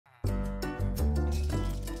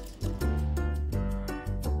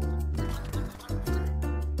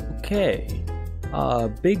Okay,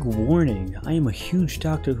 big warning, I am a huge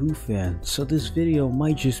Doctor Who fan, so this video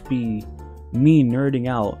might just be me nerding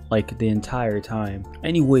out like the entire time.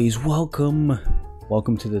 Anyways, welcome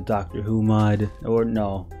to the Doctor Who mod, or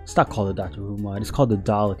no, it's not called the Doctor Who mod, it's called the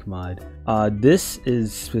Dalek mod. This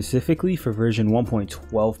is specifically for version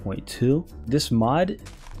 1.12.2. This mod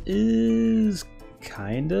is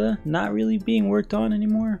kinda not really being worked on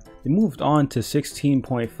anymore. They moved on to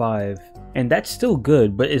 16.5 and that's still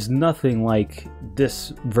good, but it's nothing like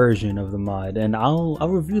this version of the mod, and I'll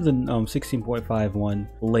review the 16.5 one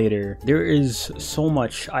later. There is so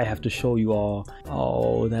much I have to show you all.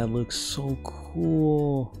 Oh, that looks so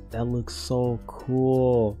cool. That looks so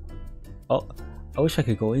cool. Oh, I wish I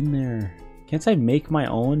could go in there. Can't I make my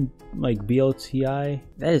own, like, BOTI?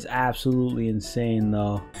 That is absolutely insane,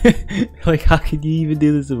 though. Like, how could you even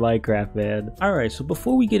do this in Minecraft, man? Alright, so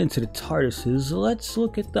before we get into the TARDISes, let's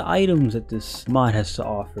look at the items that this mod has to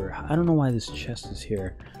offer. I don't know why this chest is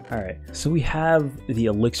here. Alright, so we have the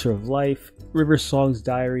Elixir of Life, River Song's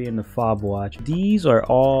Diary, and the Fob Watch. These are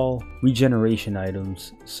all regeneration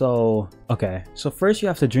items. So, okay. So first you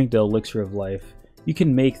have to drink the Elixir of Life. You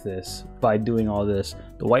can make this by doing all this.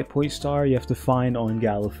 The White Point Star you have to find on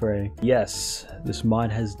Gallifrey. Yes, this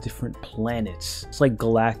mod has different planets. It's like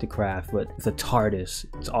Galacticraft, but it's a TARDIS.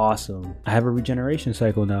 It's awesome. I have a regeneration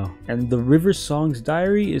cycle now. And the River Song's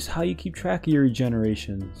Diary is how you keep track of your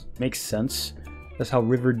regenerations. Makes sense. That's how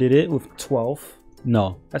River did it with 12.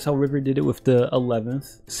 No, that's how River did it with the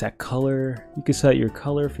 11th. Set color. You can set your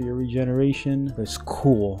color for your regeneration. It's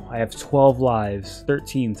cool. I have 12 lives,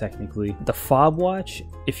 13 technically. The Fob Watch,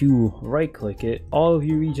 if you right click it, all of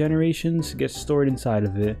your regenerations get stored inside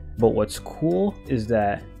of it. But what's cool is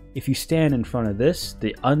that if you stand in front of this,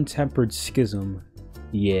 the Untempered Schism,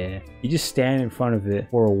 yeah, you just stand in front of it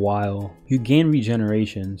for a while, you gain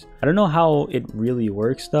regenerations. I don't know how it really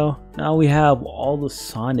works though. Now we have all the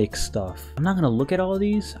Sonic stuff. I'm not gonna look at all of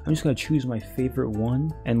these. I'm just gonna choose my favorite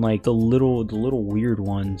one and like the little weird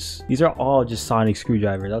ones. These are all just Sonic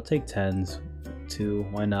screwdrivers. I'll take 10s too,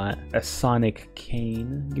 why not? A Sonic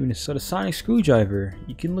cane. Give me a sort of Sonic screwdriver.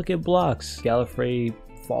 You can look at blocks. Gallifrey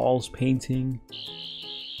Falls painting.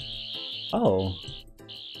 Oh,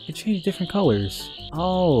 it changed different colors.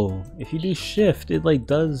 Oh, if you do shift, it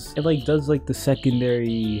does like the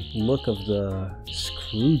secondary look of the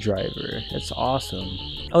screwdriver. That's awesome.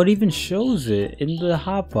 Oh, it even shows it in the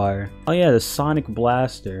hotbar. Oh yeah, the Sonic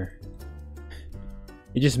Blaster.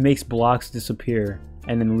 It just makes blocks disappear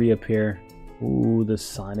and then reappear. Ooh, the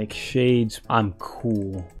Sonic Shades. I'm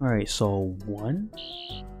cool. Alright, so 1.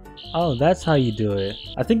 Oh, that's how you do it.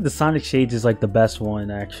 I think the Sonic Shades is like the best one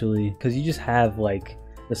actually, because you just have like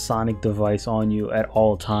the Sonic device on you at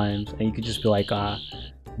all times, and you could just be like,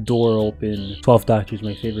 door open. 12th Doctor is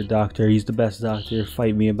my favorite Doctor. He's the best Doctor.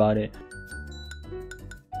 Fight me about it.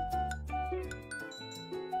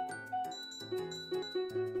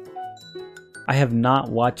 I have not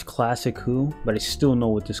watched Classic Who, but I still know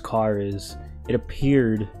what this car is. It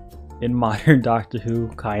appeared in modern Doctor Who,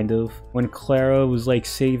 kind of, when Clara was like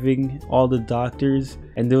saving all the doctors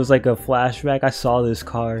and there was like a flashback. I saw this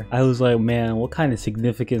car. I was like, man, what kind of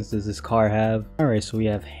significance does this car have? Alright, so we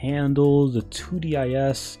have handles, the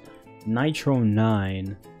 2DIS, Nitro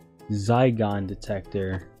 9, Zygon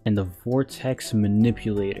detector, and the Vortex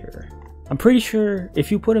manipulator. I'm pretty sure if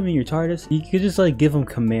you put them in your TARDIS, you could just like give them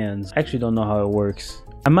commands. I actually don't know how it works.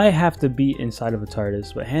 I might have to be inside of a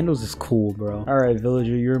TARDIS, but handles is cool, bro. Alright,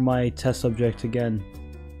 villager, you're my test subject again.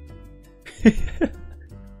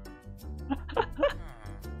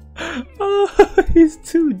 Oh, he's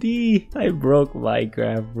 2D. I broke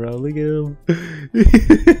Minecraft, bro. Look at him.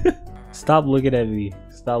 Stop looking at me.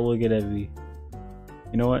 Stop looking at me.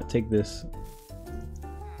 You know what? Take this.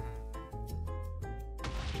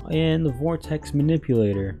 And the Vortex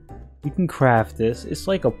manipulator. You can craft this. It's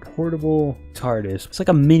like a portable TARDIS. It's like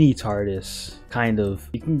a mini TARDIS, kind of.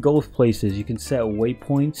 You can go places. You can set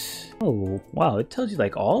waypoints. Oh, wow. It tells you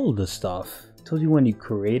like all of the stuff. It tells you when you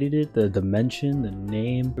created it, the dimension, the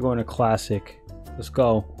name. We're going to Classic. Let's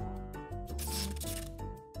go.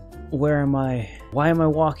 Where am I? Why am I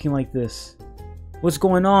walking like this? What's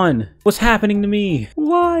going on? What's happening to me?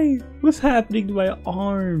 Why? What's happening to my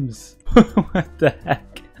arms? What the heck?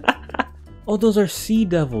 Oh, those are sea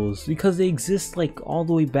devils because they exist like all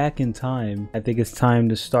the way back in time. I think it's time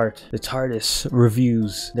to start the TARDIS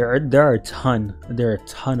reviews. There are a ton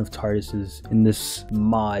of TARDISes in this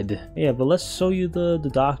mod. Yeah, but let's show you the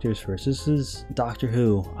doctors first. This is Doctor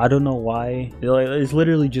Who. I don't know why. It's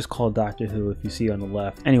literally just called Doctor Who if you see on the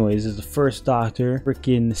left. Anyways, this is the first Doctor,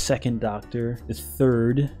 freaking second Doctor, the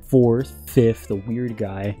third, fourth, fifth, the weird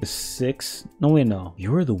guy, the sixth. No, wait, no.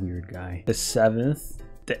 You're the weird guy. The seventh.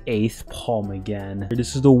 The 8th, Paul McGann.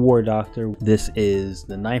 This is the War Doctor. This is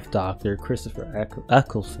the 9th Doctor, Christopher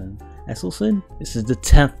Eccleston. This is the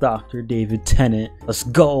 10th Doctor, David Tennant. Let's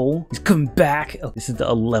go. He's coming back. Oh, this is the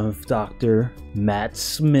 11th Doctor, Matt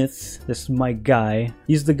Smith. This is my guy.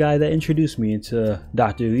 He's the guy that introduced me into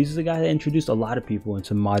Doctor Who. He's the guy that introduced a lot of people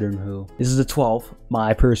into modern Who. This is the 12th,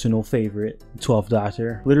 my personal favorite, 12th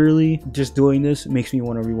Doctor. Literally, just doing this makes me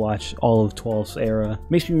want to rewatch all of 12th's era.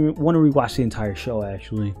 Makes me want to rewatch the entire show,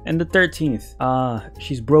 actually. And the 13th,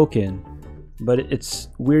 she's broken, but it's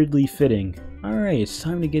weirdly fitting. Alright, it's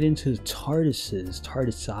time to get into the TARDISes.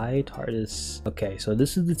 TARDIS. Okay, so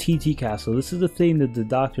this is the TT Castle. This is the thing that the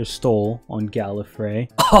Doctor stole on Gallifrey.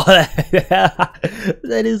 Oh,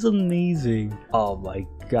 that is amazing. Oh my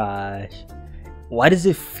gosh. Why does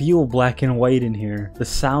it feel black and white in here? The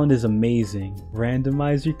sound is amazing.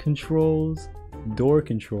 Randomizer controls, door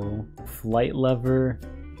control, flight lever,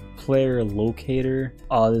 player locator.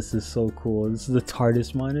 Oh, this is so cool. This is the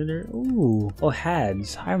TARDIS monitor. Ooh. Oh,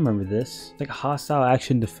 HADS. I remember this. It's like a hostile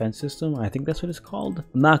action defense system. I think that's what it's called.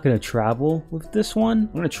 I'm not gonna travel with this one.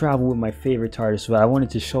 I'm gonna travel with my favorite TARDIS, but I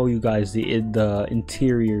wanted to show you guys the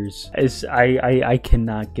interiors. I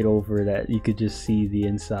cannot get over that you could just see the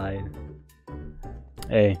inside.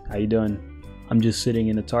 Hey, how you doing? I'm just sitting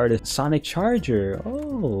in a TARDIS. Sonic charger.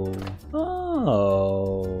 Oh.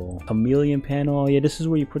 Chameleon panel. Yeah, this is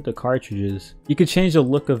where you put the cartridges. You can change the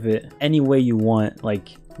look of it any way you want. Like,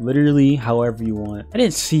 literally however you want. I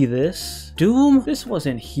didn't see this. Doom? This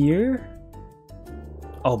wasn't here.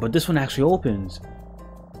 Oh, but this one actually opens.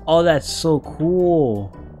 Oh, that's so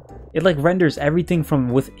cool. It like renders everything from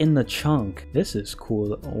within the chunk. This is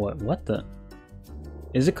cool. What the?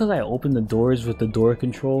 Is it because I opened the doors with the door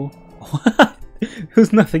control? What?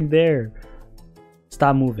 There's nothing there.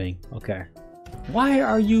 Stop moving. Okay. Why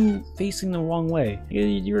are you facing the wrong way?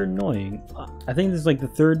 You're annoying. I think this is like the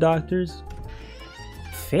third Doctor's.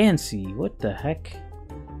 Fancy. What the heck?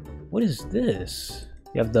 What is this?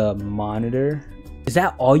 You have the monitor. Is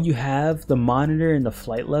that all you have? The monitor and the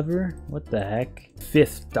flight lever? What the heck?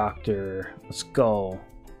 Fifth Doctor. Let's go.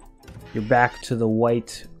 You're back to the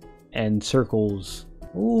white and circles.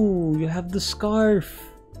 Ooh, you have the scarf.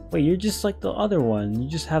 Wait, you're just like the other one. You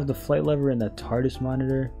just have the flight lever and the TARDIS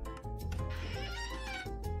monitor.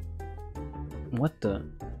 What the?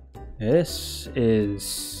 This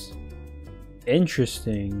is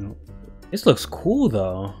interesting. This looks cool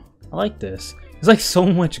though. I like this. There's like so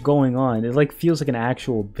much going on. It like feels like an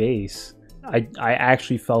actual base. I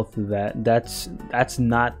actually fell through that. That's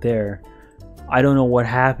not there. I don't know what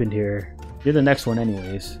happened here. You're the next one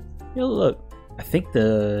anyways. Yo, look. I think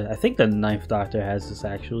the 9th Doctor has this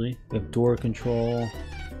actually. We have door control,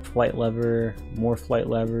 flight lever, more flight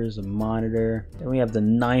levers, a monitor. Then we have the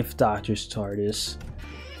 9th Doctor's TARDIS.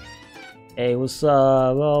 Hey, what's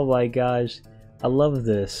up? Oh my gosh. I love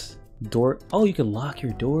this. Door. Oh, you can lock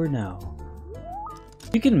your door now.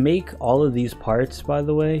 You can make all of these parts, by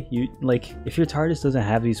the way. You like, if your TARDIS doesn't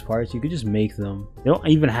have these parts, you could just make them. They don't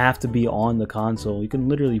even have to be on the console. You can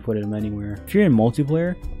literally put them anywhere. If you're in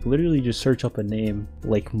multiplayer, literally just search up a name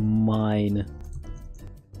like mine.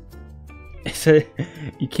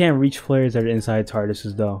 You can't reach players that are inside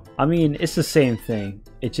TARDISes though. I mean, it's the same thing.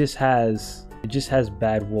 It just has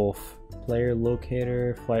Bad Wolf. Player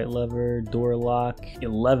locator, flight lever, door lock.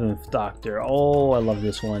 11th Doctor. Oh, I love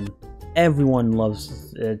this one. Everyone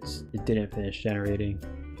loves it. It didn't finish generating.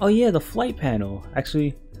 Oh yeah, the flight panel.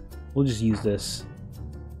 Actually, we'll just use this.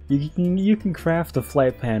 You can craft the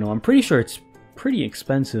flight panel. I'm pretty sure it's pretty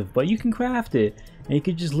expensive, but you can craft it, and you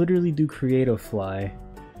could just literally do creative fly.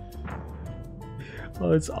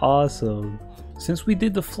 Oh, it's awesome. Since we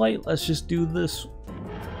did the flight, let's just do this.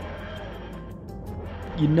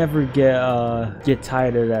 You never get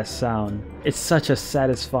tired of that sound. It's such a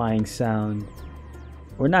satisfying sound.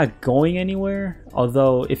 We're not going anywhere,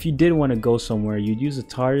 although if you did want to go somewhere, you'd use a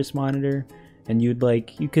TARDIS monitor and you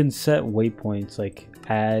can set waypoints, like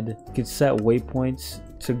you could set waypoints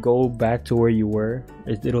to go back to where you were.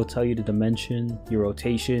 It'll tell you the dimension, your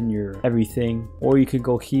rotation, your everything. Or you could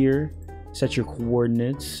go here, set your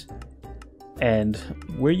coordinates, and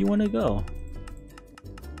where you want to go.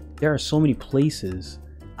 There are so many places.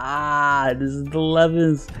 This is the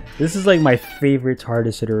 11th. This is like my favorite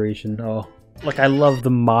TARDIS iteration though. Like I love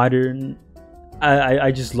the modern.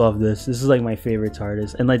 I just love this. This is like my favorite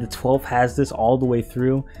TARDIS, and like the 12 has this all the way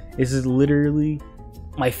through. This is literally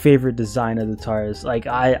my favorite design of the TARDIS. Like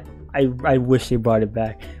I wish they brought it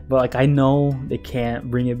back, but like I know they can't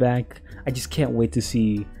bring it back. I just can't wait to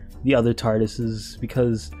see the other TARDISes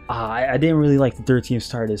because I didn't really like the 13th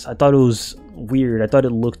TARDIS. I thought it was weird. I thought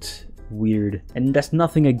it looked weird, and that's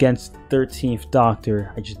nothing against 13th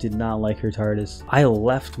Doctor. I just did not like her TARDIS. I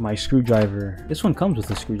left my screwdriver. This one comes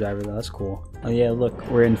with a screwdriver though. That's cool. Oh yeah, look,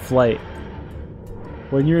 we're in flight.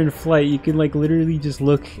 When you're in flight, you can like literally just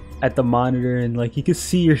look at the monitor and like you can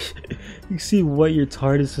see your you can see what your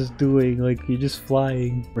TARDIS is doing. Like you're just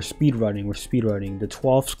flying. We're speedrunning. The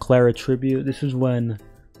 12th Clara tribute. This is when,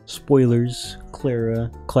 spoilers,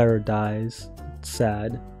 Clara dies. It's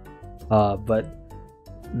sad. But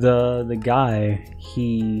the guy,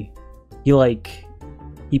 he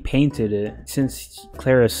painted it since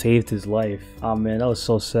Clara saved his life. Oh man, that was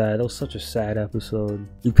so sad. That was such a sad episode.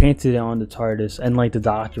 He painted it on the TARDIS, and like the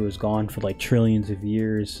Doctor was gone for like trillions of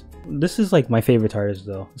years. This is like my favorite TARDIS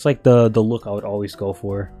though. It's like the look I would always go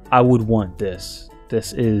for. I would want this.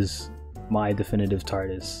 This is my definitive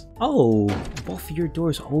TARDIS. Oh, both of your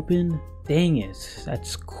doors open? Dang it,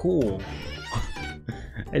 that's cool.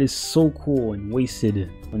 That is so cool and wasted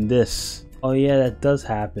on this. Oh yeah, that does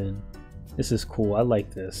happen. This is cool. I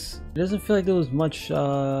like this. It doesn't feel like there was much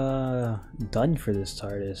done for this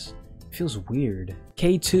TARDIS. It feels weird.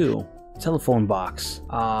 K2 telephone box.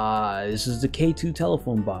 This is the K2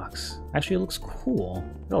 telephone box. Actually, it looks cool.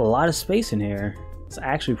 Got a lot of space in here. It's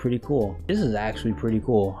actually pretty cool. This is actually pretty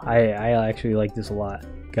cool. I actually like this a lot,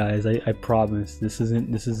 guys. I promise this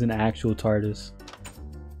isn't actual TARDIS.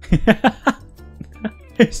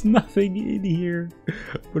 There's nothing in here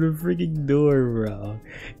but a freaking door, bro.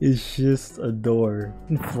 It's just a door.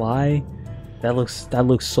 You can fly? That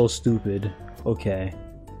looks so stupid. Okay.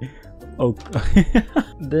 Oh,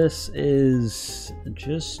 this is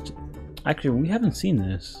just. Actually, we haven't seen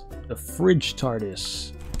this. The fridge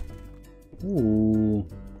TARDIS. Ooh.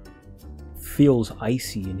 Feels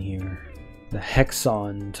icy in here. The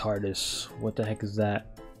Hexon TARDIS. What the heck is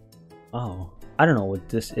that? Oh, I don't know what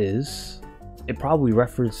this is. It probably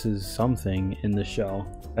references something in the show.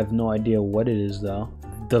 I have no idea what it is though.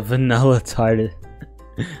 The vanilla TARDIS.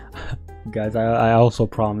 Guys, I also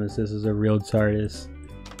promise this is a real TARDIS.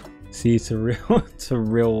 See, it's a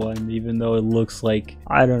real one, even though it looks like,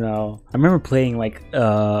 I don't know. I remember playing like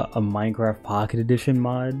a Minecraft Pocket Edition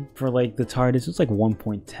mod for like the TARDIS. It's like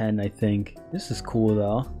 1.10, I think. This is cool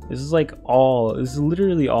though. This is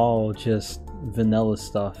literally all just vanilla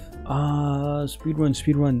stuff.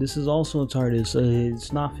 Speedrun. This is also a TARDIS.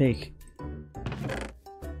 It's not fake.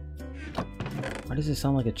 Why does it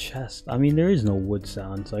sound like a chest? I mean, there is no wood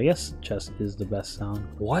sound, so I guess chest is the best sound.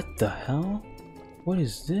 What the hell? What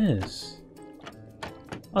is this?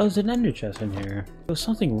 Oh, there's an ender chest in here. There's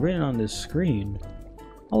something written on this screen.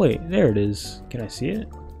 Oh wait, there it is. Can I see it?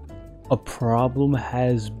 A problem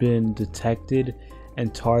has been detected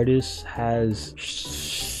and TARDIS has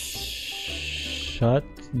shut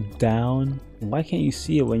down. Why can't you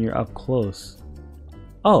see it when you're up close?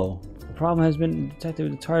 Oh, the problem has been detected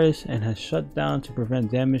with the TARDIS and has shut down to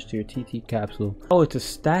prevent damage to your TT capsule. Oh, it's a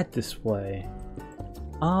stat display.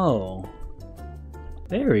 Oh,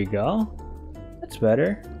 there we go. That's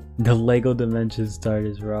better. The Lego Dimensions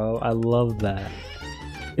TARDIS, bro. I love that.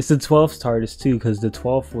 It's the 12th TARDIS too, because the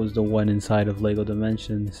 12th was the one inside of Lego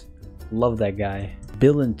Dimensions. Love that guy.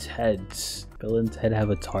 Bill and Ted. Bill and Ted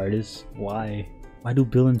have a TARDIS? Why? Why do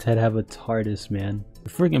Bill and Ted have a TARDIS, man? The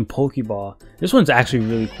freaking Pokeball. This one's actually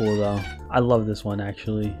really cool though. I love this one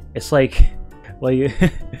actually. It's like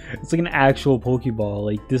it's like an actual Pokeball.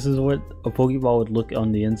 Like this is what a Pokeball would look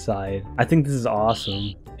on the inside. I think this is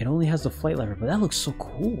awesome. It only has the flight lever, but that looks so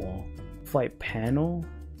cool. Flight panel.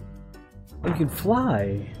 Oh, you can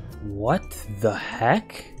fly. What the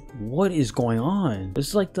heck? What is going on? This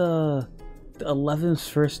is like the 11th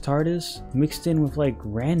first TARDIS mixed in with like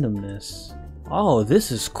randomness. Oh,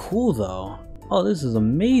 this is cool though. Oh, this is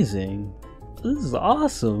amazing. This is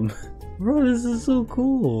awesome. Bro, this is so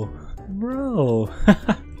cool. Bro.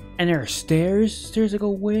 And there are stairs? Stairs that go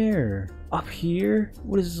where? Up here?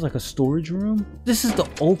 What is this, like a storage room? This is the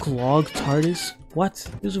oak log TARDIS? What?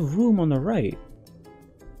 There's a room on the right.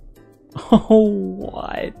 Oh,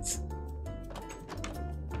 what?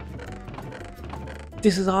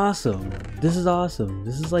 This is awesome. This is awesome.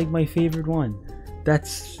 This is like my favorite one.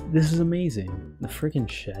 This is amazing. The freaking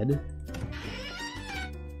shed.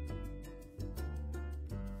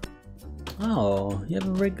 Oh, you have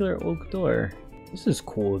a regular oak door. This is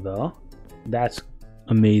cool though. That's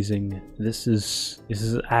amazing. This is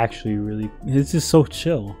actually really, this is so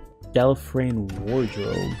chill. Delphine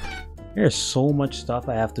wardrobe. There's so much stuff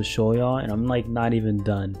I have to show y'all, and I'm like not even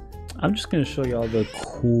done. I'm just gonna show y'all the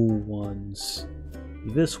cool ones.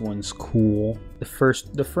 This one's cool. The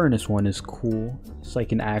furnace one is cool. It's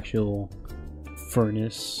like an actual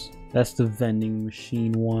furnace. That's the vending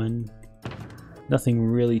machine one. Nothing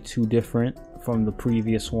really too different from the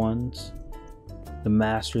previous ones. The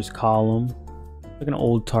master's column. Like an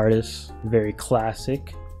old TARDIS. Very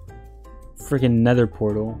classic. Freaking nether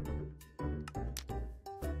portal.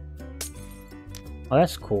 Oh,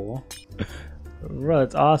 that's cool. Bro,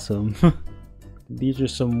 that's awesome. These are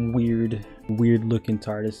some weird looking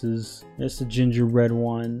TARDISes. There's the gingerbread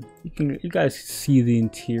one. You guys see the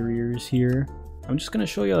interiors here. I'm just gonna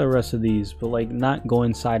show you the rest of these, but like not go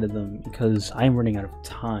inside of them because I'm running out of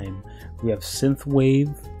time. We have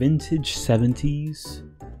synthwave, vintage 70s.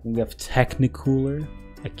 We have Technicooler.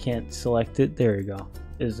 I can't select it. There we go.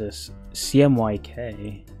 Is this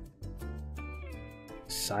CMYK?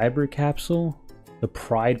 Cyber capsule. The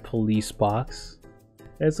Pride police box.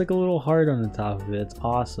 It's like a little heart on the top of it. It's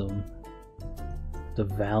awesome. The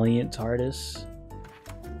Valiant TARDIS.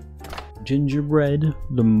 Gingerbread.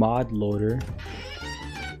 The mod loader.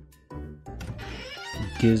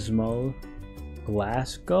 Gizmo.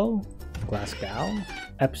 Glasgow.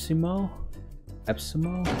 Epsimo.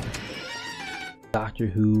 Doctor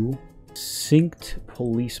Who. Synced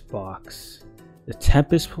police box. The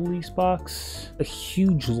Tempest police box. A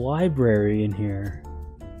huge library in here.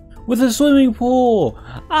 With a swimming pool!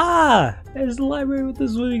 Ah! There's the library with the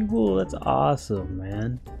swimming pool. That's awesome,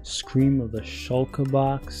 man. Scream of the Shulka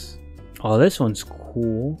box. Oh, this one's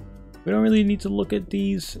cool. We don't really need to look at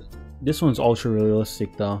these. This one's ultra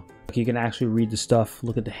realistic though. Like you can actually read the stuff.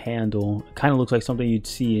 Look at the handle. It kind of looks like something you'd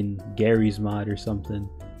see in Gary's mod or something.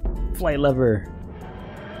 Flight lever.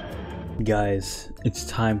 Guys, it's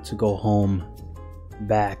time to go home.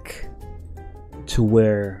 Back to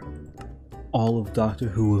where all of Doctor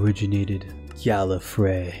Who originated,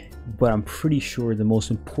 Gallifrey. But I'm pretty sure the most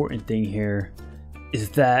important thing here is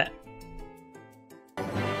that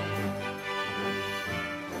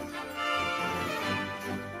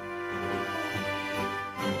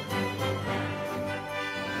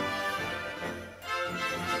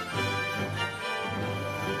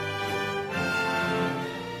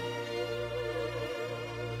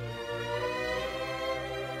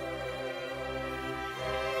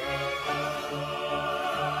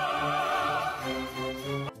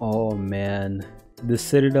oh man, the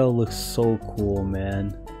Citadel looks so cool,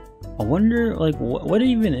 man. I wonder like what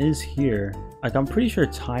even is here. Like I'm pretty sure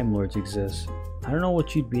Time Lords exist. I don't know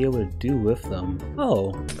what you'd be able to do with them.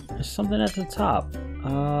 Oh, there's something at the top.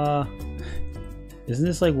 Isn't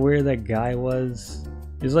this like where that guy was?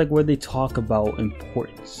 It's like where they talk about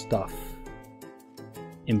important stuff.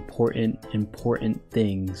 Important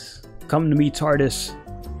things. Come to me, TARDIS.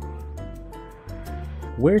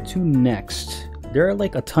 Where to next? There are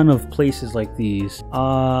like a ton of places like these.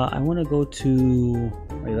 I want to go to...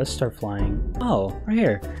 Wait, let's start flying. Oh, right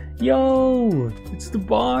here. Yo! It's the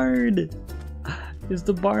barn! It's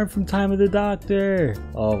the barn from Time of the Doctor!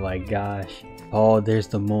 Oh my gosh. Oh, there's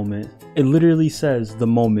the moment. It literally says, the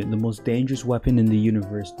moment, the most dangerous weapon in the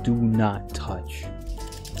universe. Do not touch.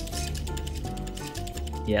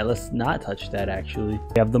 Yeah, let's not touch that actually.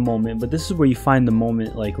 We have the moment, but this is where you find the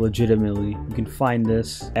moment like legitimately. You can find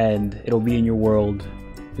this and it'll be in your world.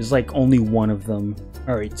 There's like only one of them.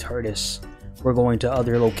 Alright, TARDIS. We're going to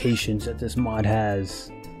other locations that this mod has.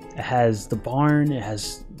 It has the barn, it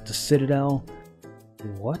has the Citadel.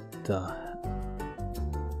 What the?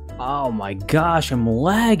 Oh my gosh, I'm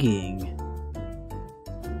lagging.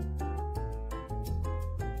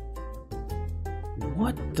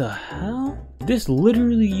 What the hell? This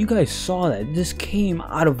literally, you guys saw that. This came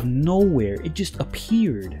out of nowhere. It just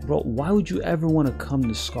appeared. Bro, why would you ever want to come to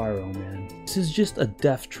Skaro, man? This is just a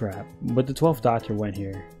death trap. But the 12th Doctor went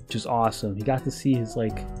here, which is awesome. He got to see his,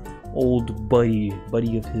 like, old buddy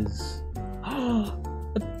of his. A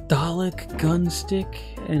Dalek gun stick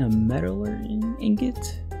and a metal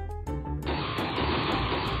ingot?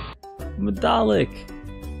 I'm a Dalek.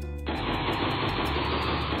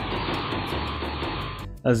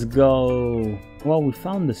 Let's go. Well, we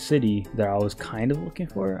found the city that I was kind of looking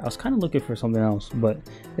for. I was kind of looking for something else, but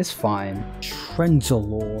it's fine.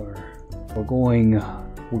 Trenzalore. We're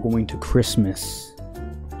going to Christmas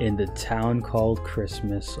in the town called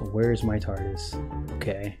Christmas. Where's my TARDIS?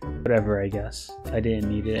 Okay, whatever, I guess. I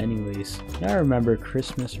didn't need it anyways. I remember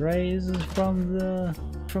Christmas, right? This is from the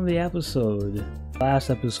from the episode. Last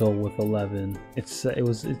episode with 11. It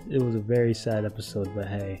was a very sad episode, but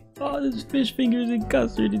hey. Oh, there's fish fingers and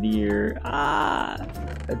custard in here. Ah,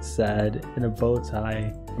 that's sad. And a bow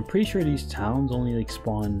tie. I'm pretty sure these towns only like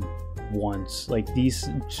spawn once. Like these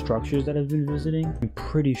structures that I've been visiting, I'm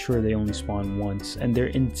pretty sure they only spawn once, and they're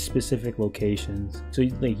in specific locations. So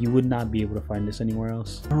like you would not be able to find this anywhere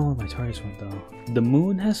else. I don't know where my TARDIS went though. The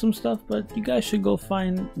moon has some stuff, but you guys should go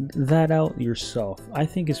find that out yourself. I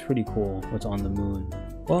think it's pretty cool what's on the moon.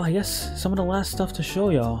 Well, I guess some of the last stuff to show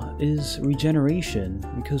y'all is regeneration,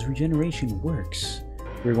 because regeneration works.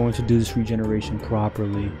 We're going to do this regeneration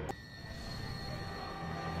properly.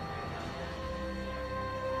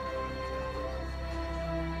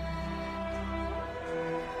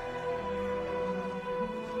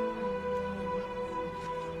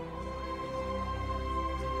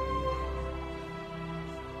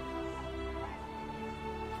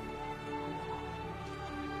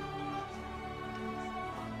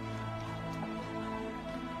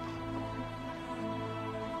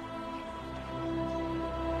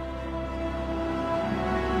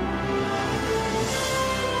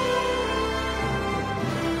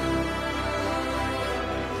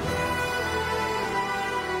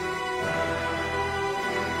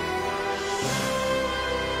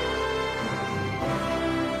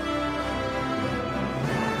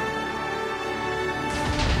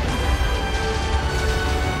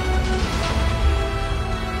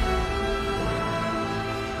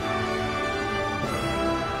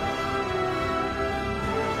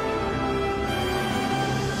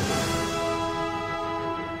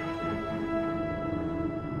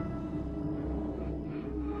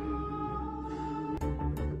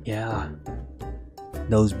 Yeah,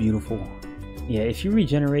 that was beautiful. Yeah, if you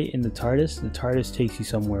regenerate in the TARDIS takes you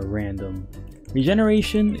somewhere random.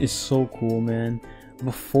 Regeneration is so cool, man.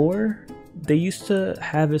 Before, they used to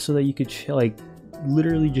have it so that you could like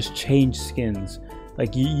literally just change skins. Like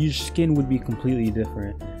your skin would be completely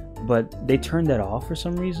different, but they turned that off for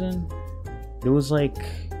some reason. There was like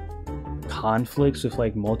conflicts with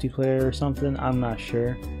like multiplayer or something. I'm not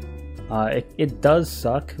sure. It does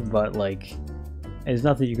suck, but like there's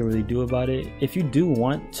nothing you can really do about it. If you do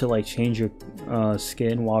want to like change your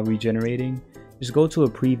skin while regenerating, just go to a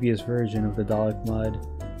previous version of the Dalek mod.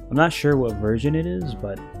 I'm not sure what version it is,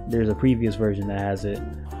 but there's a previous version that has it.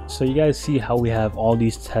 So you guys see how we have all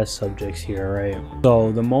these test subjects here, right?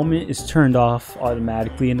 So the moment is turned off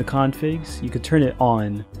automatically in the configs. You could turn it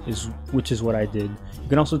on, which is what I did. You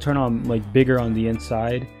can also turn on like bigger on the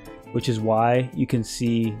inside, which is why you can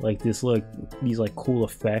see like this, look, these like cool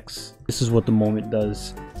effects. This is what the moment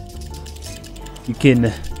does. You can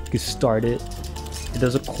start it. It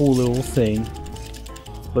does a cool little thing,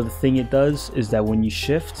 but the thing it does is that when you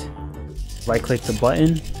shift, right click the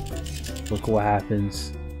button, look what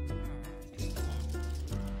happens.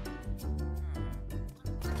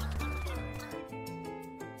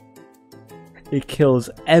 It kills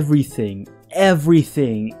everything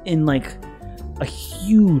in like a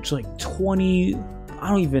huge, like 20, I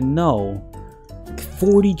don't even know,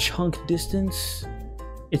 40 chunk distance.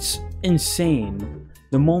 It's insane.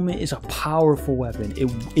 The moment is a powerful weapon.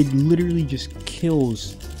 It literally just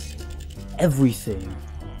kills everything.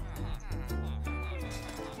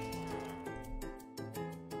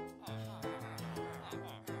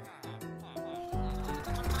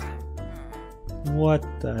 What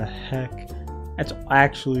the heck? That's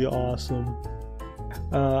actually awesome.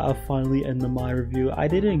 I'll finally end my review. I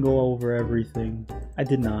didn't go over everything. I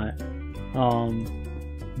did not.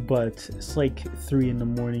 But it's like 3 in the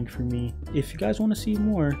morning for me. If you guys want to see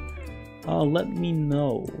more, let me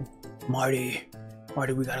know. Marty,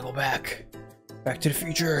 we gotta go back to the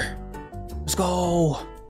future. Let's go.